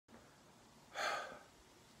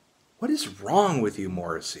What is wrong with you,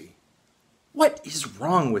 Morrissey? What is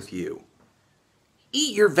wrong with you?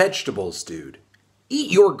 Eat your vegetables, dude. Eat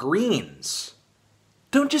your greens.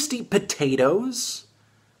 Don't just eat potatoes.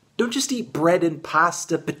 Don't just eat bread and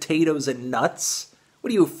pasta, potatoes and nuts. What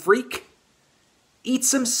are you, a freak? Eat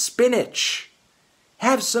some spinach.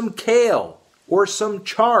 Have some kale or some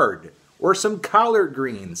chard or some collard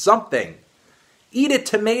greens, something. Eat a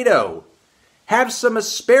tomato. Have some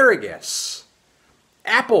asparagus.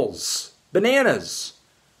 Apples, bananas,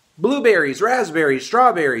 blueberries, raspberries,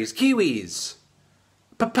 strawberries, kiwis,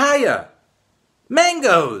 papaya,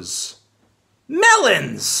 mangoes,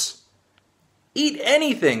 melons. Eat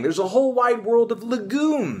anything. There's a whole wide world of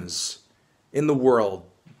legumes in the world.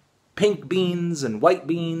 Pink beans and white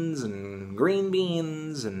beans and green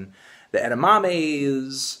beans and the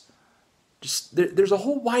edamames. There's a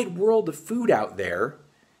whole wide world of food out there,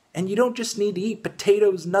 and you don't just need to eat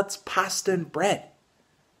potatoes, nuts, pasta, and bread.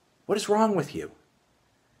 What is wrong with you?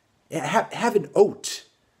 Have an oat.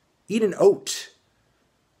 Eat an oat.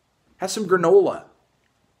 Have some granola.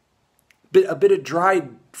 A bit of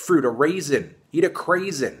dried fruit, a raisin. Eat a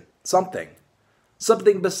craisin. Something.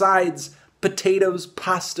 Something besides potatoes,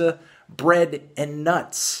 pasta, bread, and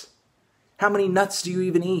nuts. How many nuts do you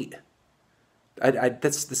even eat? I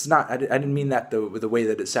didn't mean that the way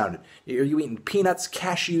that it sounded. Are you eating peanuts,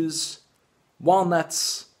 cashews,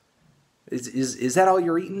 walnuts? Is that all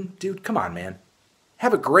you're eating? Dude, come on, man.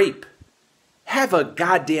 Have a grape. Have a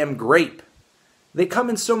goddamn grape. They come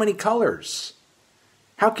in so many colors.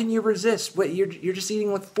 How can you resist? What, you're just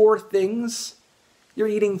eating like 4 things? You're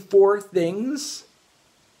eating 4 things?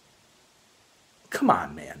 Come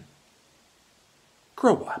on, man.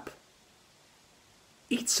 Grow up.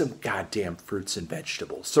 Eat some goddamn fruits and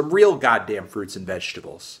vegetables. Some real goddamn fruits and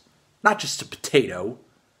vegetables. Not just a potato.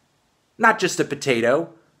 Not just a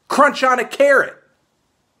potato. Crunch on a carrot.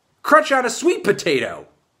 Crunch on a sweet potato.